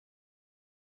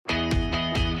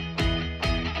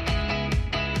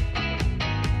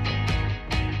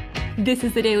This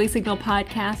is the Daily Signal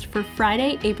podcast for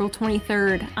Friday, April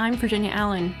 23rd. I'm Virginia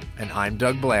Allen. And I'm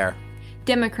Doug Blair.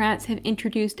 Democrats have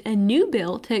introduced a new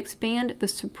bill to expand the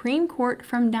Supreme Court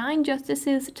from 9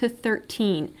 justices to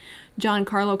 13.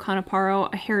 Giancarlo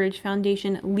Canaparo, a Heritage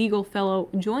Foundation legal fellow,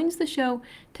 joins the show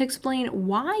to explain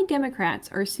why Democrats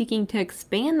are seeking to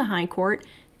expand the High Court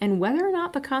and whether or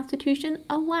not the Constitution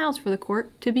allows for the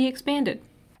court to be expanded.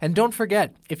 And don't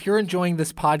forget, if you're enjoying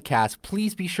this podcast,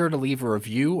 please be sure to leave a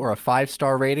review or a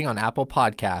 5-star rating on Apple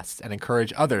Podcasts and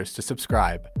encourage others to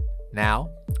subscribe.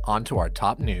 Now, on to our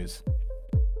top news.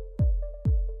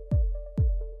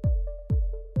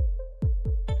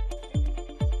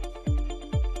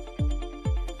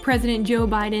 President Joe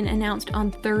Biden announced on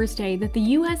Thursday that the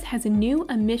U.S. has a new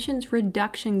emissions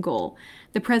reduction goal.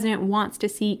 The president wants to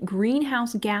see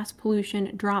greenhouse gas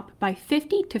pollution drop by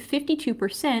 50 to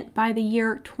 52% by the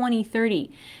year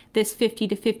 2030. This 50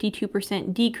 to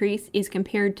 52% decrease is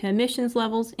compared to emissions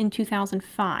levels in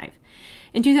 2005.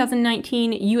 In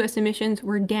 2019, U.S. emissions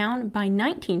were down by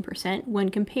 19% when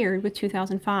compared with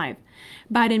 2005.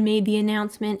 Biden made the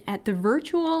announcement at the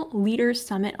Virtual Leaders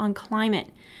Summit on Climate.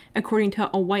 According to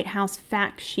a White House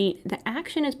fact sheet, the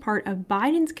action is part of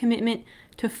Biden's commitment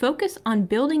to focus on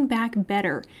building back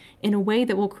better in a way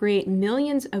that will create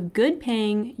millions of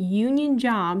good-paying union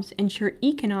jobs, ensure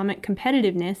economic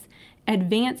competitiveness,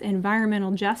 advance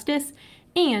environmental justice,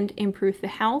 and improve the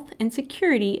health and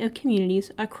security of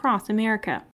communities across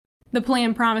America. The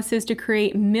plan promises to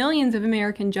create millions of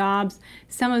American jobs.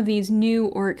 Some of these new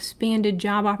or expanded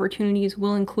job opportunities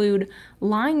will include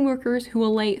line workers who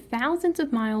will lay thousands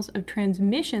of miles of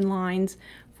transmission lines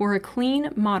for a clean,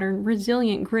 modern,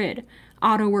 resilient grid,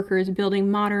 auto workers building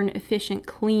modern, efficient,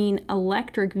 clean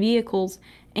electric vehicles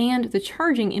and the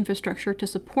charging infrastructure to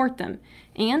support them,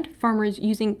 and farmers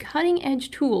using cutting-edge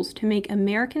tools to make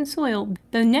American soil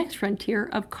the next frontier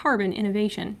of carbon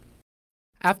innovation.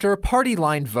 After a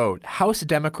party-line vote, House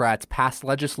Democrats passed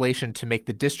legislation to make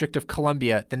the District of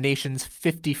Columbia the nation's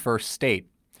 51st state.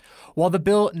 While the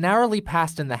bill narrowly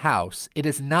passed in the House, it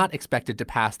is not expected to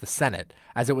pass the Senate,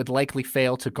 as it would likely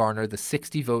fail to garner the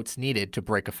 60 votes needed to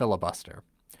break a filibuster.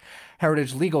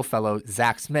 Heritage legal fellow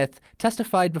Zach Smith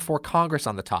testified before Congress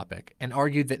on the topic and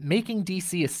argued that making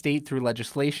D.C. a state through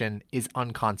legislation is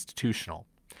unconstitutional.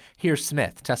 Here's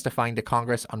Smith testifying to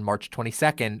Congress on March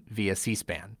 22nd via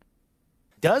C-SPAN.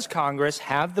 Does Congress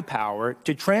have the power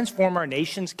to transform our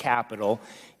nation's capital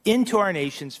into our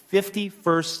nation's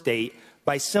 51st state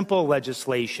by simple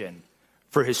legislation?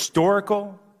 For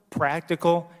historical,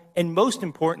 practical, and most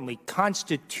importantly,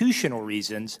 constitutional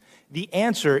reasons, the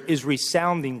answer is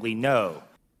resoundingly no.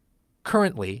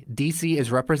 Currently, D.C. is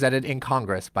represented in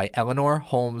Congress by Eleanor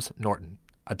Holmes Norton,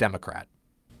 a Democrat.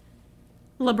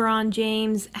 LeBron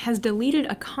James has deleted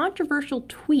a controversial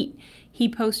tweet he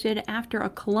posted after a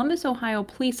Columbus, Ohio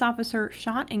police officer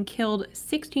shot and killed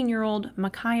 16-year-old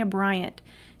Ma'Khia Bryant.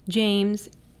 James'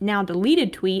 now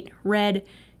deleted tweet read,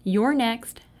 "You're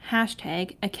next,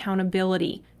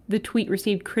 #accountability." The tweet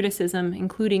received criticism,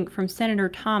 including from Senator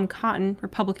Tom Cotton,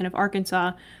 Republican of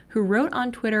Arkansas, who wrote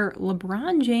on Twitter,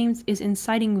 "LeBron James is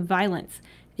inciting violence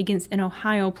against an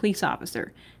Ohio police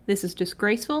officer. This is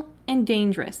disgraceful and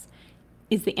dangerous."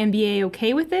 Is the NBA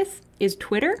okay with this? Is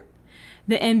Twitter?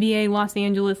 The NBA Los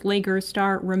Angeles Lakers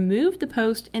star removed the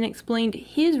post and explained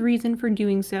his reason for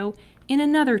doing so in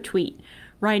another tweet,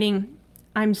 writing,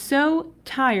 "I'm so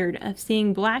tired of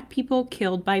seeing black people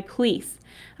killed by police.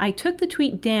 I took the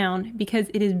tweet down because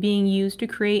it is being used to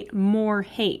create more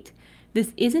hate.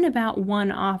 This isn't about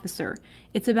one officer.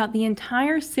 It's about the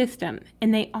entire system,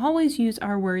 and they always use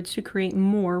our words to create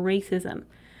more racism.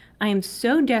 I am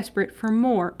so desperate for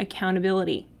more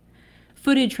accountability."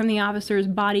 Footage from the officer's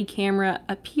body camera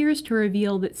appears to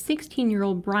reveal that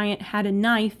 16-year-old Bryant had a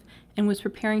knife and was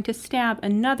preparing to stab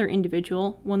another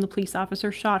individual when the police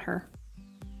officer shot her.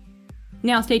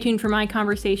 Now stay tuned for my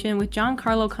conversation with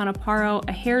Giancarlo Canaparo,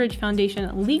 a Heritage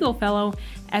Foundation legal fellow,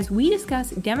 as we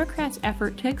discuss Democrats'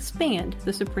 effort to expand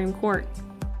the Supreme Court.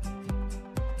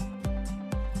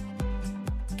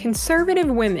 Conservative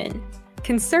women,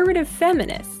 conservative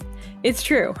feminists. It's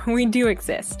true, we do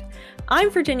exist. I'm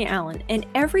Virginia Allen, and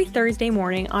every Thursday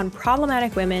morning on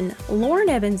Problematic Women, Lauren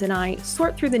Evans and I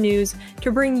sort through the news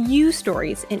to bring you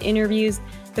stories and interviews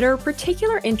that are of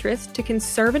particular interest to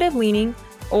conservative-leaning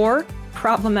or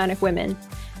problematic women.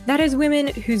 That is, women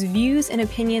whose views and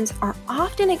opinions are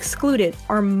often excluded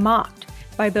or mocked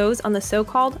by those on the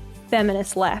so-called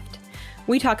feminist left.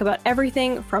 We talk about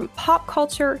everything from pop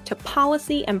culture to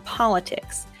policy and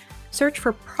politics. Search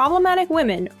for Problematic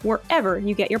Women wherever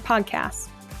you get your podcasts.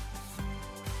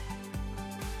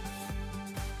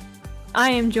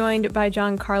 I am joined by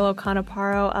Giancarlo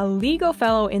Canaparo, a legal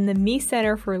fellow in the Meese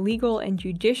Center for Legal and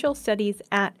Judicial Studies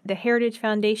at the Heritage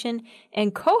Foundation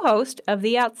and co-host of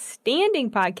the outstanding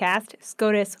podcast,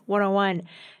 SCOTUS 101.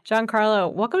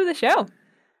 Giancarlo, welcome to the show.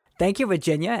 Thank you,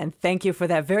 Virginia, and thank you for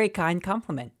that very kind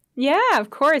compliment. Yeah,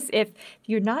 of course. If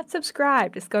you're not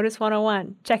subscribed to SCOTUS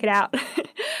 101, check it out.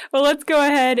 Well, let's go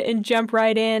ahead and jump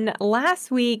right in.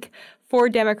 Last week, 4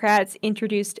 Democrats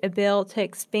introduced a bill to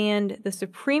expand the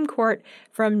Supreme Court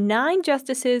from 9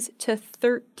 justices to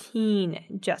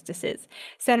 13 justices.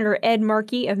 Senator Ed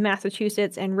Markey of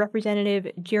Massachusetts and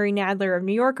Representative Jerry Nadler of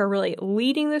New York are really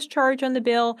leading this charge on the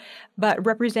bill, but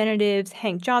Representatives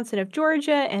Hank Johnson of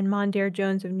Georgia and Mondaire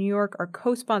Jones of New York are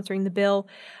co-sponsoring the bill.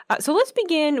 So let's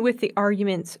begin with the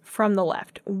arguments from the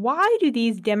left. Why do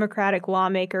these Democratic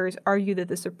lawmakers argue that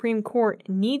the Supreme Court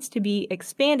needs to be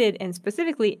expanded, and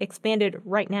specifically expanded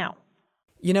right now?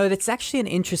 You know, that's actually an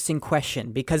interesting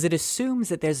question because it assumes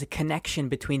that there's a connection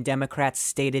between Democrats'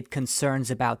 stated concerns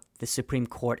about the Supreme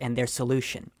Court and their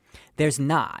solution. There's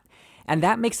not, and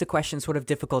that makes the question sort of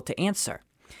difficult to answer.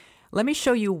 Let me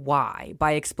show you why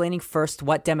by explaining first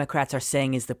what Democrats are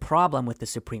saying is the problem with the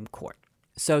Supreme Court.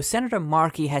 So Senator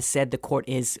Markey has said the court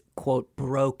is, quote,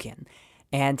 broken,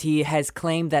 and he has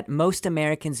claimed that most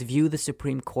Americans view the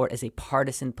Supreme Court as a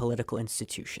partisan political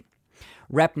institution.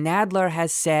 Rep. Nadler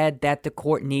has said that the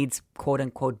court needs,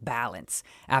 quote-unquote, balance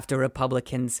after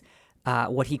Republicans'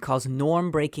 what he calls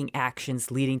norm-breaking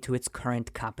actions leading to its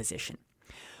current composition.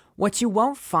 What you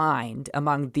won't find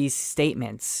among these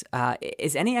statements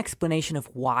is any explanation of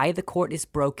why the court is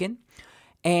broken,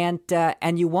 and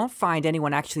you won't find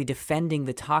anyone actually defending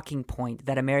the talking point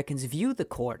that Americans view the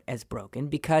court as broken,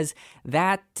 because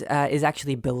that is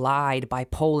actually belied by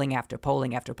polling after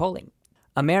polling after polling.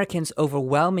 Americans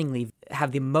overwhelmingly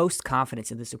have the most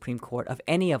confidence in the Supreme Court of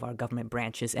any of our government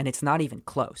branches, and it's not even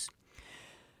close.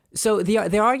 So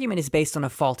their argument is based on a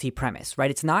faulty premise,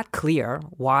 right? It's not clear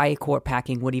why court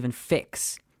packing would even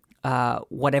fix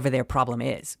whatever their problem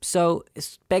is. So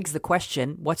this begs the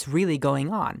question, what's really going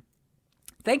on?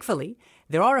 Thankfully,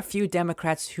 there are a few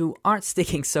Democrats who aren't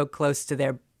sticking so close to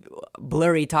their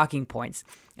blurry talking points,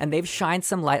 and they've shined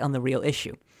some light on the real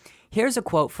issue. Here's a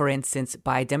quote, for instance,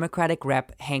 by Democratic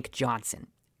Rep. Hank Johnson.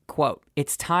 Quote,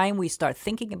 "It's time we start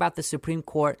thinking about the Supreme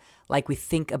Court like we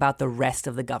think about the rest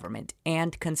of the government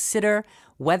and consider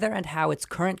whether and how its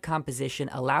current composition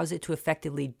allows it to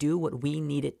effectively do what we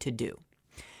need it to do."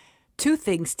 2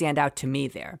 things stand out to me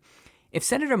there. If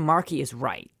Senator Markey is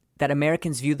right, that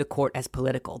Americans view the court as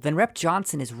political, then Rep.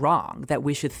 Johnson is wrong that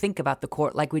we should think about the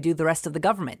court like we do the rest of the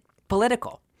government,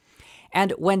 political.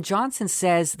 And when Johnson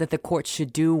says that the court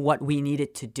should do what we need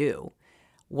it to do,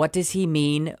 what does he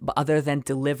mean other than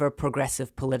deliver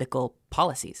progressive political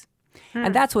policies?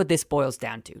 And that's what this boils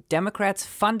down to. Democrats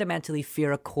fundamentally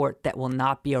fear a court that will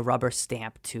not be a rubber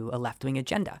stamp to a left-wing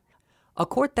agenda. A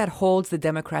court that holds the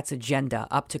Democrats' agenda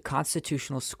up to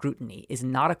constitutional scrutiny is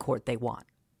not a court they want.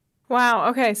 Wow.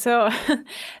 Okay. So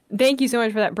thank you so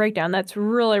much for that breakdown. That's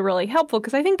really, really helpful,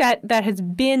 because I think that has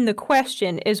been the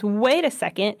question is, wait a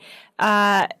second,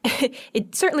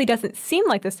 it certainly doesn't seem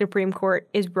like the Supreme Court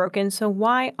is broken. So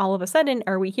why all of a sudden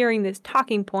are we hearing this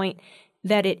talking point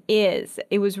that it is?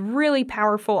 It was really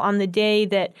powerful on the day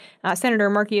that Senator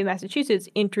Markey of Massachusetts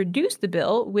introduced the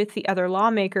bill with the other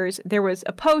lawmakers. There was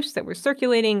a post that was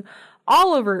circulating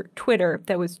all over Twitter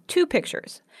that was 2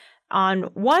 pictures. On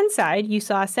one side, you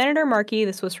saw Senator Markey,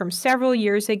 this was from several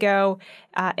years ago,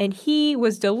 and he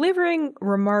was delivering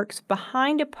remarks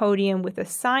behind a podium with a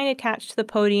sign attached to the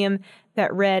podium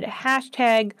that read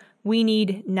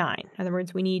 #WeNeedNine. In other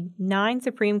words, we need 9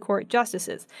 Supreme Court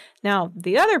justices. Now,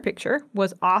 the other picture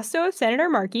was also of Senator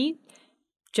Markey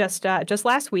just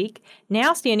last week,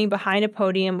 now standing behind a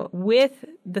podium with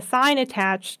the sign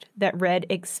attached that read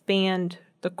 "Expand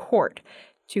the Court."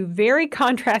 2 very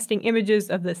contrasting images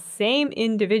of the same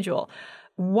individual.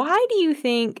 Why do you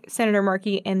think Senator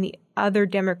Markey and the other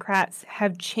Democrats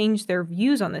have changed their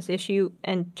views on this issue,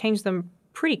 and changed them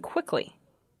pretty quickly?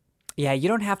 Yeah, you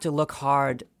don't have to look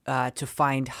hard to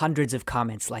find hundreds of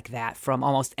comments like that from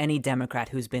almost any Democrat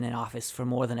who's been in office for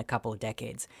more than a couple of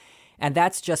decades. And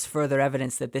that's just further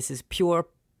evidence that this is pure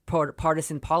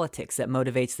partisan politics that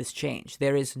motivates this change.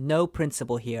 There is no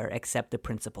principle here except the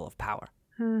principle of power.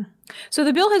 So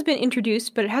the bill has been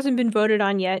introduced, but it hasn't been voted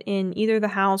on yet in either the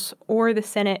House or the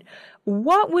Senate.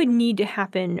 What would need to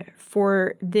happen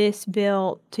for this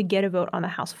bill to get a vote on the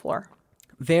House floor?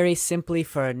 Very simply,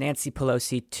 for Nancy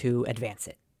Pelosi to advance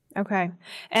it. Okay.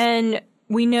 And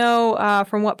we know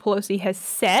from what Pelosi has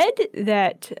said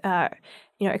that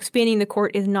expanding the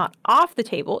court is not off the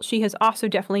table. She has also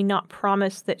definitely not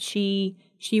promised that she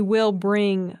she will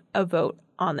bring a vote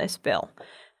on this bill.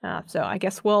 So I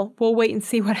guess we'll wait and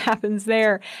see what happens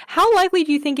there. How likely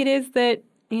do you think it is that,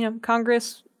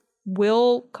 Congress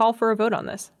will call for a vote on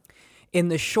this? In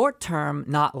the short term,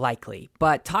 not likely.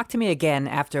 But talk to me again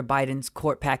after Biden's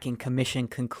court-packing commission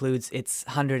concludes its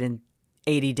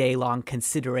 180-day-long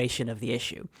consideration of the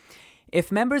issue. If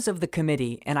members of the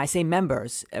committee, and I say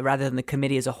members rather than the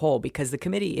committee as a whole, because the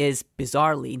committee is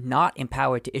bizarrely not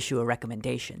empowered to issue a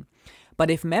recommendation, but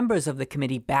if members of the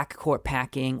committee back court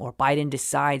packing or Biden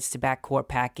decides to back court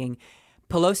packing,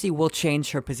 Pelosi will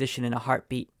change her position in a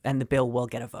heartbeat and the bill will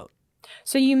get a vote.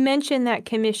 So you mentioned that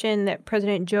commission that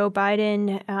President Joe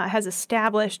Biden has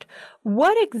established.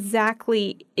 What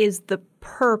exactly is the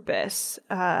purpose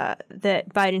that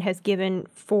Biden has given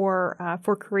for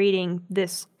creating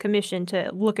this commission to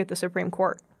look at the Supreme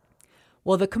Court?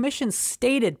 Well, the commission's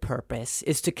stated purpose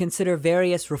is to consider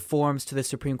various reforms to the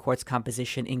Supreme Court's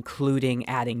composition, including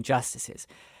adding justices.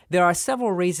 There are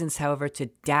several reasons, however,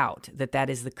 to doubt that that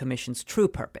is the commission's true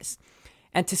purpose.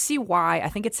 And to see why, I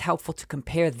think it's helpful to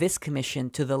compare this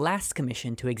commission to the last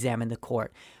commission to examine the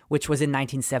court, which was in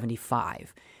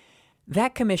 1975.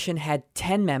 That commission had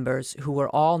 10 members who were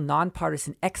all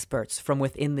nonpartisan experts from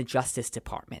within the Justice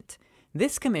Department.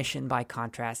 This commission, by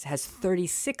contrast, has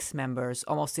 36 members,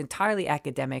 almost entirely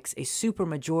academics, a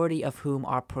supermajority of whom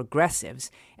are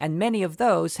progressives, and many of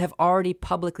those have already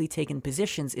publicly taken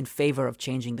positions in favor of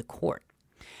changing the court.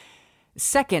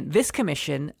 Second, this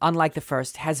commission, unlike the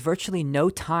first, has virtually no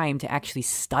time to actually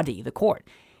study the court.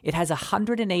 It has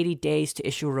 180 days to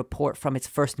issue a report from its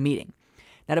first meeting.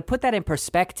 Now, to put that in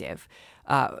perspective,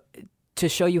 to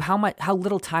show you how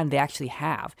little time they actually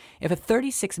have, if a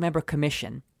 36-member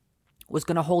commission was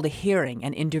going to hold a hearing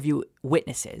and interview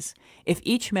witnesses, if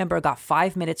each member got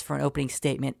 5 minutes for an opening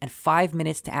statement and 5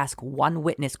 minutes to ask one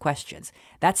witness questions,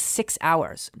 that's 6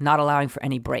 hours, not allowing for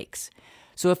any breaks.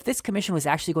 So if this commission was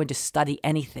actually going to study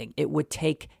anything, it would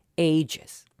take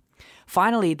ages.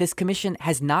 Finally, this commission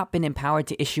has not been empowered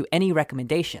to issue any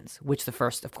recommendations, which the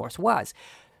first, of course, was.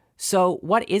 So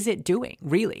what is it doing,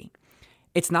 really?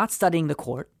 It's not studying the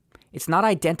court. It's not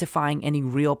identifying any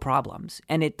real problems.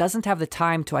 And it doesn't have the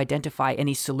time to identify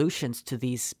any solutions to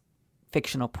these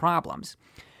fictional problems.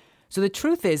 So the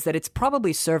truth is that it's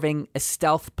probably serving a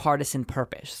stealth partisan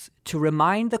purpose to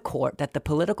remind the court that the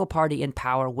political party in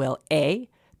power will A,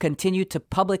 continue to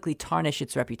publicly tarnish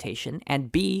its reputation,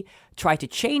 and B, try to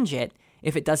change it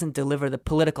if it doesn't deliver the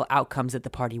political outcomes that the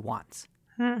party wants.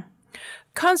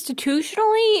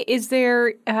 Constitutionally, is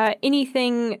there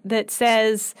anything that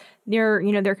says there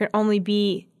can only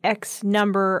be X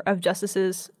number of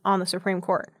justices on the Supreme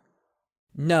Court?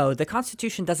 No, the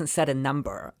Constitution doesn't set a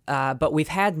number, but we've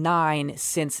had 9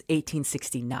 since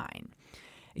 1869.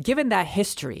 Given that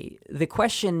history, the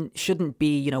question shouldn't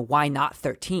be, why not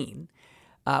 13,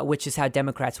 which is how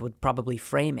Democrats would probably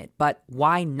frame it, but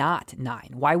why not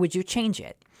 9? Why would you change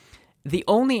it? The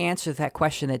only answer to that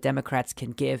question that Democrats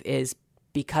can give is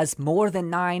because more than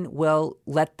 9 will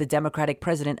let the Democratic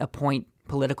president appoint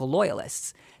political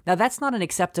loyalists. Now, that's not an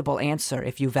acceptable answer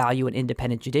if you value an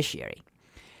independent judiciary.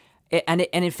 And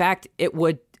in fact, it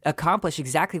would accomplish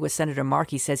exactly what Senator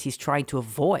Markey says he's trying to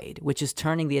avoid, which is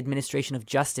turning the administration of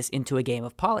justice into a game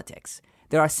of politics.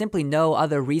 There are simply no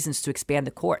other reasons to expand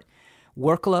the court.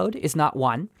 Workload is not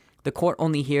one. The court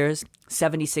only hears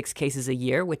 76 cases a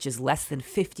year, which is less than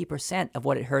 50% of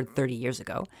what it heard 30 years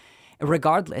ago.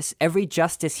 Regardless, every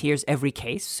justice hears every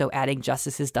case, so adding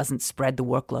justices doesn't spread the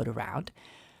workload around.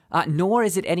 Nor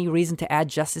is it any reason to add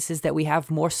justices that we have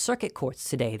more circuit courts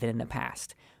today than in the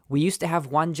past. We used to have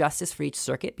one justice for each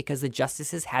circuit because the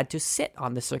justices had to sit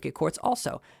on the circuit courts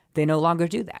also. They no longer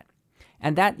do that.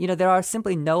 And that, there are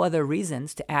simply no other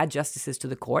reasons to add justices to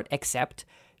the court except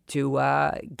to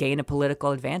gain a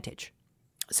political advantage.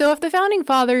 So if the Founding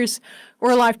Fathers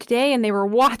were alive today and they were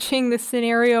watching this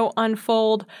scenario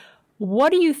unfold,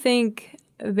 what do you think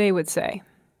they would say?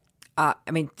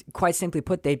 Quite simply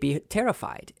put, they'd be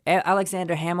terrified.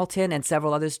 Alexander Hamilton and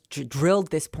several others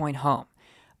drilled this point home.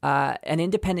 An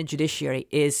independent judiciary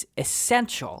is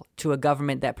essential to a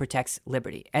government that protects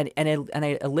liberty, and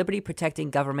a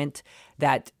liberty-protecting government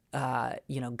that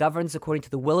governs according to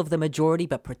the will of the majority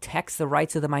but protects the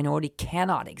rights of the minority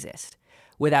cannot exist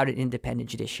without an independent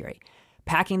judiciary.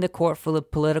 Packing the court for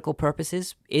political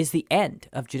purposes is the end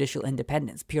of judicial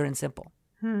independence, pure and simple.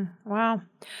 Wow.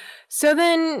 So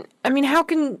then, how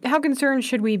concerned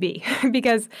should we be?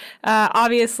 Because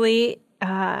obviously,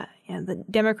 the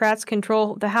Democrats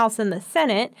control the House and the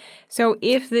Senate. So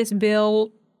if this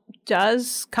bill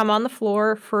does come on the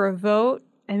floor for a vote,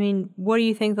 what do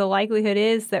you think the likelihood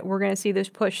is that we're going to see this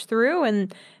push through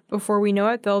and before we know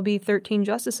it, there'll be 13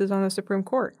 justices on the Supreme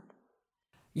Court.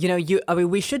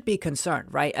 We should be concerned,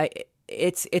 right?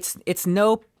 It's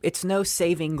no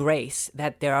saving grace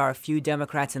that there are a few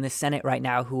Democrats in the Senate right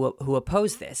now who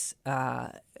oppose this.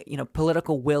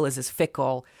 Political will is as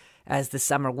fickle as the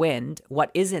summer wind.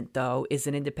 What isn't, though, is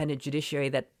an independent judiciary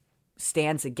that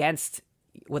stands against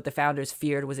what the founders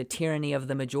feared was a tyranny of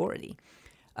the majority.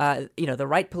 The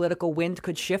right political wind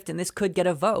could shift, and this could get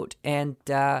a vote. And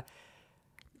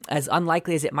as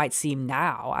unlikely as it might seem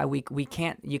now, you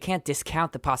can't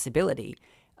discount the possibility.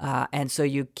 And so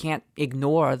you can't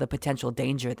ignore the potential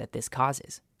danger that this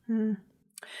causes. Mm.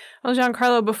 Well,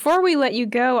 Giancarlo, before we let you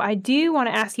go, I do want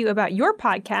to ask you about your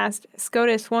podcast,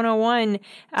 SCOTUS 101.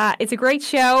 It's a great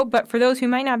show, but for those who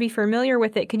might not be familiar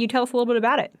with it, could you tell us a little bit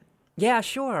about it? Yeah,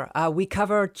 sure. We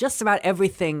cover just about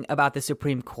everything about the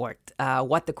Supreme Court,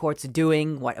 what the court's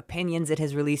doing, what opinions it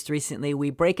has released recently.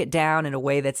 We break it down in a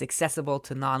way that's accessible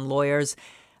to non-lawyers.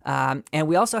 And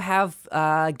we also have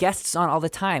guests on all the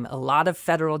time, a lot of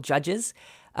federal judges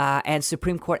and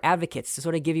Supreme Court advocates to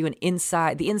sort of give you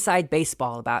the inside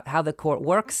baseball about how the court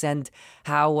works and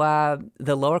how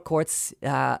the lower courts,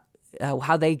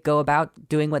 how they go about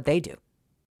doing what they do.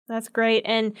 That's great.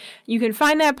 And you can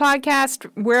find that podcast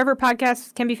wherever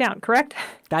podcasts can be found, correct?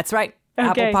 That's right. Okay.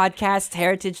 Apple Podcasts,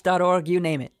 heritage.org, you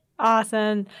name it.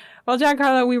 Awesome. Well,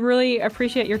 Giancarlo, we really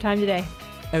appreciate your time today.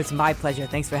 It was my pleasure.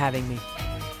 Thanks for having me.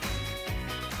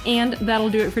 And that'll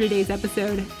do it for today's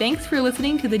episode. Thanks for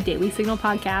listening to the Daily Signal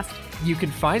podcast. You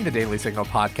can find the Daily Signal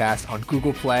podcast on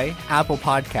Google Play, Apple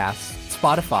Podcasts,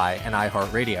 Spotify, and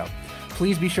iHeartRadio.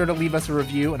 Please be sure to leave us a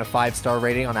review and a 5-star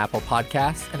rating on Apple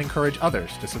Podcasts and encourage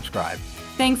others to subscribe.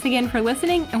 Thanks again for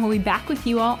listening, and we'll be back with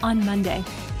you all on Monday.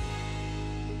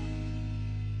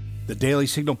 The Daily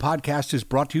Signal podcast is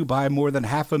brought to you by more than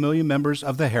 500,000 members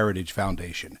of the Heritage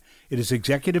Foundation. It is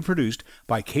executive produced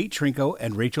by Kate Trinko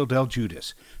and Rachel Del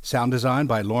Giudice. Sound design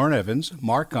by Lauren Evans,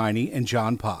 Mark Guiney, and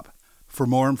John Popp. For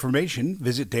more information,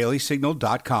 visit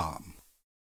dailysignal.com.